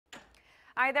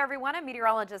Hi there, everyone. I'm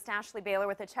meteorologist Ashley Baylor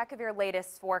with a check of your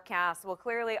latest forecast. Well,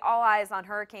 clearly all eyes on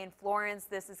Hurricane Florence.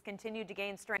 This has continued to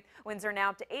gain strength. Winds are now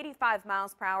up to 85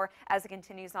 miles per hour as it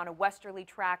continues on a westerly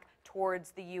track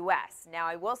towards the U.S. Now,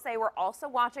 I will say we're also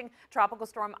watching Tropical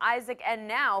Storm Isaac and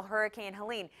now Hurricane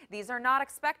Helene. These are not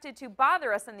expected to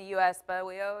bother us in the U.S., but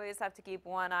we always have to keep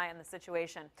one eye on the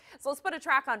situation. So let's put a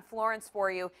track on Florence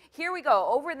for you. Here we go.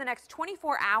 Over the next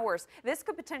 24 hours, this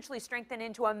could potentially strengthen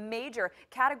into a major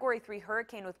Category 3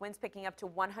 hurricane with winds picking up to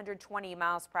 120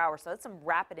 miles per hour. So that's some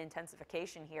rapid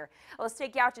intensification here. Let's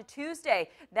take you out to Tuesday.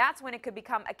 That's when it could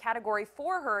become a Category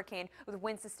 4 hurricane with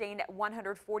winds sustained at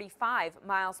 145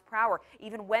 miles per hour.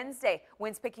 Even Wednesday,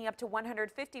 winds picking up to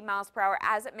 150 miles per hour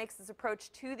as it makes its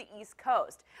approach to the East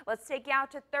Coast. Let's take you out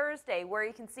to Thursday, where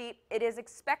you can see it is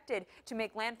expected to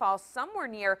make landfall somewhere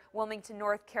near Wilmington,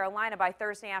 North Carolina by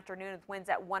Thursday afternoon with winds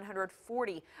at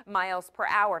 140 miles per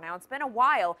hour. Now, it's been a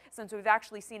while since we've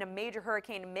actually seen a major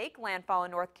hurricane make landfall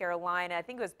in North Carolina. I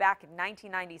think it was back in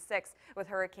 1996 with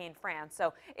Hurricane France.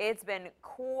 So it's been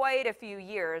quite a few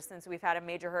years since we've had a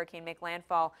major hurricane make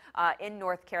landfall in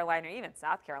North Carolina, or even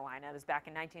South Carolina. It was back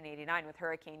in 1989 with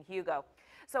Hurricane Hugo.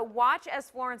 So watch as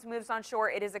Florence moves on shore.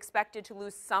 It is expected to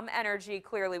lose some energy,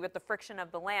 clearly, with the friction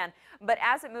of the land. But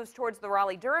as it moves towards the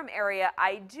Raleigh-Durham area,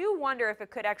 I do wonder if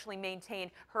it could actually maintain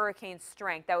hurricane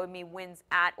strength. That would mean winds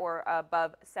at or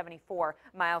above 74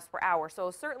 miles per hour. So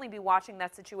we'll certainly be watching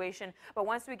that situation. But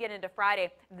once we get into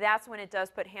Friday, that's when it does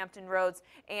put Hampton Roads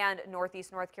and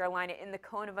Northeast North Carolina in the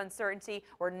cone of uncertainty.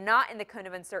 We're not in the cone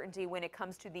of uncertainty when it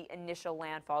comes to the initial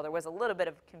landfall. There was a little bit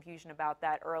of confusion about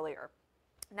that earlier.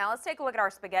 Now let's take a look at our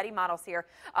spaghetti models here,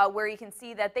 where you can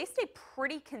see that they stay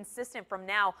pretty consistent from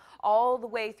now all the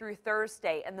way through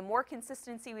Thursday. And the more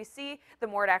consistency we see, the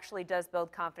more it actually does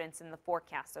build confidence in the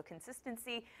forecast. So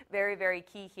consistency, very, very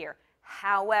key here.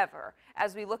 However,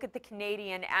 as we look at the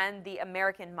Canadian and the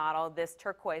American model, this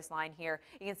turquoise line here,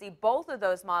 you can see both of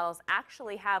those models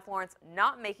actually have Florence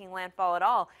not making landfall at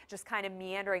all, just kind of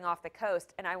meandering off the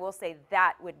coast. And I will say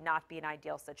that would not be an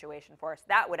ideal situation for us.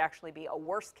 That would actually be a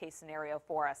worst case scenario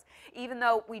for us. Even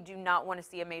though we do not want to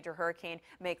see a major hurricane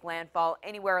make landfall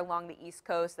anywhere along the East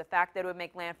Coast, the fact that it would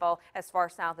make landfall as far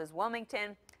south as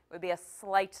Wilmington would be a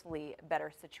slightly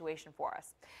better situation for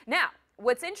us. Now,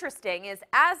 what's interesting is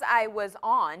as I was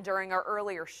on during our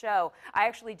earlier show, I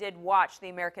actually did watch the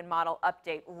American model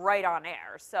update right on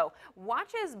air. So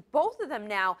watch as both of them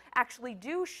now actually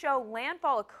do show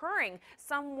landfall occurring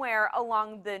somewhere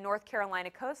along the North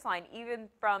Carolina coastline, even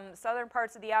from southern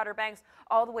parts of the Outer Banks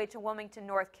all the way to Wilmington,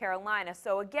 North Carolina.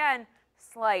 So again,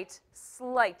 slight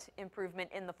improvement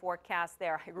in the forecast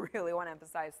there. I really want to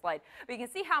emphasize slight. But you can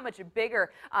see how much bigger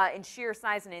in sheer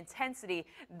size and intensity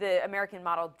the American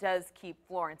model does keep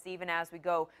Florence, even as we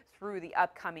go through the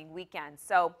upcoming weekend.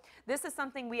 So this is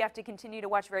something we have to continue to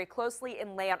watch very closely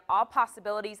and lay out all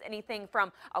possibilities, anything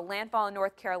from a landfall in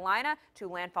North Carolina to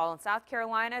landfall in South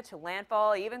Carolina to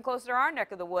landfall even closer to our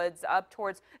neck of the woods up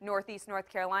towards Northeast North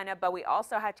Carolina. But we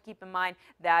also have to keep in mind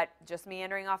that just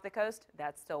meandering off the coast,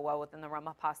 that's still well within the realm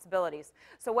of possibilities.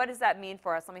 So what does that mean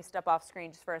for us? Let me step off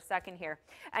screen just for a second here.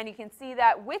 And you can see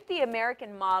that with the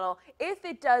American model, if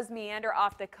it does meander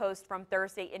off the coast from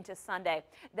Thursday into Sunday,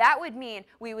 that would mean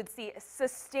we would see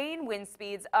sustained wind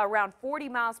speeds around 40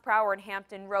 miles per hour in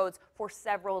Hampton Roads for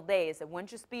several days. It wouldn't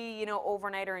just be,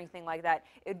 overnight or anything like that.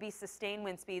 It would be sustained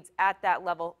wind speeds at that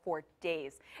level for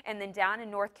days. And then down in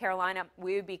North Carolina,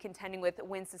 we would be contending with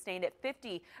winds sustained at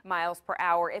 50 miles per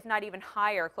hour, if not even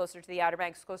higher, closer to the Outer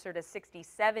Banks, closer to 60,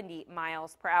 70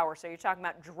 miles per hour. So you're talking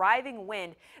about driving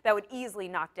wind that would easily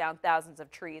knock down thousands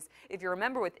of trees. If you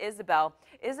remember with Isabel,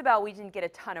 we didn't get a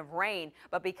ton of rain,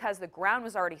 but because the ground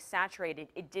was already saturated,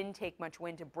 it didn't take much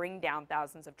wind to bring down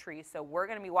thousands of trees. So we're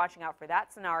going to be watching out for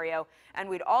that scenario. And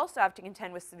we'd also have to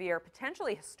contend with severe,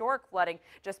 potentially historic flooding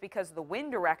just because of the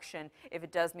wind direction. If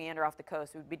it does meander off the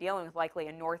coast, we'd be dealing with likely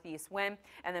a northeast wind,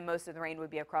 and then most of the rain would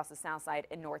be across the south side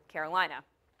in North Carolina.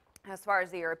 As far as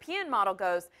the European model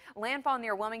goes, landfall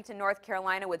near Wilmington, North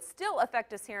Carolina would still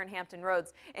affect us here in Hampton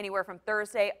Roads anywhere from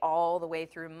Thursday all the way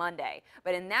through Monday.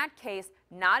 But in that case,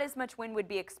 not as much wind would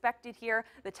be expected here.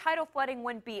 The tidal flooding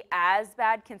wouldn't be as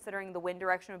bad considering the wind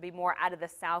direction would be more out of the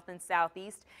south and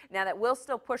southeast. Now that will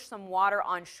still push some water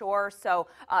on shore, so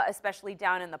especially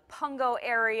down in the Pungo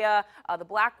area, the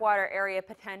Blackwater area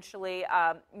potentially,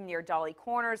 near Dolly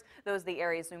Corners, those are the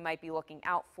areas we might be looking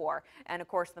out for. And of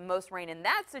course, the most rain in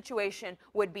that situation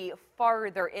would be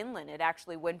farther inland. It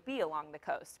actually wouldn't be along the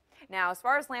coast. Now, as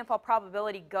far as landfall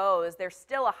probability goes, there's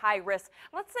still a high risk,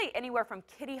 let's say anywhere from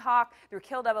Kitty Hawk through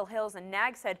Kill Devil Hills and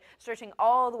Nags Head, stretching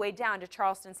all the way down to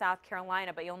Charleston, South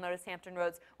Carolina. But you'll notice Hampton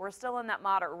Roads, we're still in that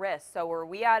moderate risk. So were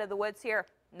we out of the woods here?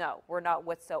 No, we're not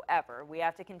whatsoever. We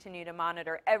have to continue to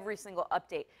monitor every single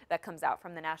update that comes out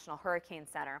from the National Hurricane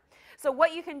Center. So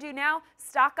what you can do now,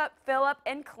 stock up, fill up,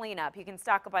 and clean up. You can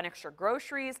stock up on extra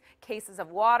groceries, cases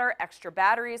of water, extra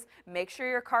batteries. Make sure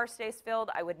your car stays filled.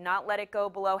 I would not let it go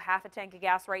below half a tank of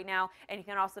gas right now. And you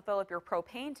can also fill up your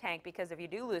propane tank, because if you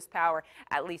do lose power,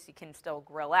 at least you can still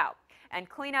grill out. And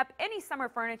clean up any summer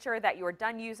furniture that you're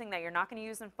done using that you're not going to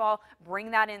use in fall.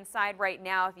 Bring that inside right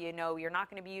now. If you know you're not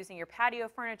going to be using your patio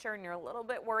furniture and you're a little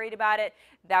bit worried about it,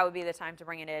 that would be the time to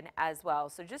bring it in as well.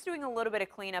 So just doing a little bit of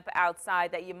cleanup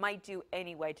outside that you might do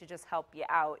anyway to just help you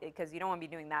out, because you don't want to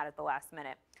be doing that at the last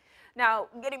minute. Now,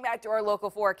 getting back to our local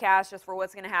forecast just for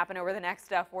what's going to happen over the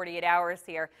next 48 hours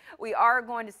here, we are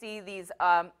going to see these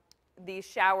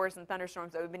showers and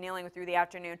thunderstorms that we've been dealing with through the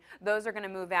afternoon. Those are going to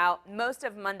move out. Most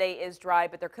of Monday is dry,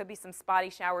 but there could be some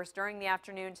spotty showers during the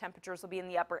afternoon. Temperatures will be in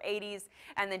the upper 80s.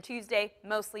 And then Tuesday,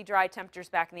 mostly dry, temperatures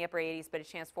back in the upper 80s, but a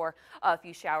chance for a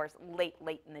few showers late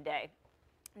in the day.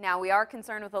 Now, we are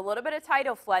concerned with a little bit of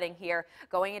tidal flooding here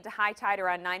going into high tide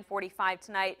around 9:45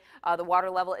 tonight. The water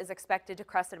level is expected to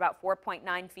crest at about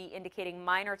 4.9 feet, indicating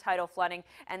minor tidal flooding,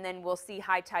 and then we'll see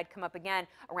high tide come up again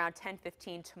around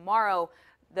 10:15 tomorrow.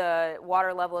 The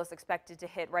water level is expected to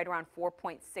hit right around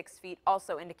 4.6 feet,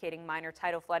 also indicating minor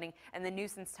tidal flooding, and the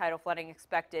nuisance tidal flooding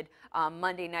expected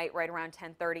Monday night right around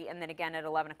 10:30, and then again at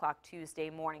 11 o'clock Tuesday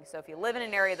morning. So if you live in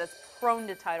an area that's prone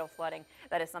to tidal flooding,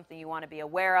 that is something you want to be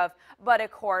aware of. But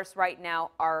of course, right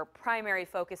now, our primary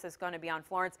focus is going to be on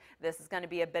Florence. This is going to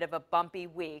be a bit of a bumpy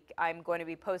week. I'm going to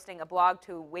be posting a blog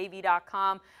to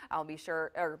wavy.com. I'll be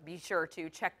sure to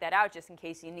check that out just in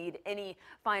case you need any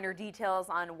finer details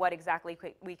on what exactly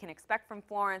we can expect from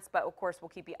Florence, but of course we'll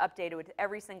keep you updated with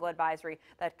every single advisory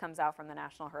that comes out from the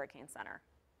National Hurricane Center.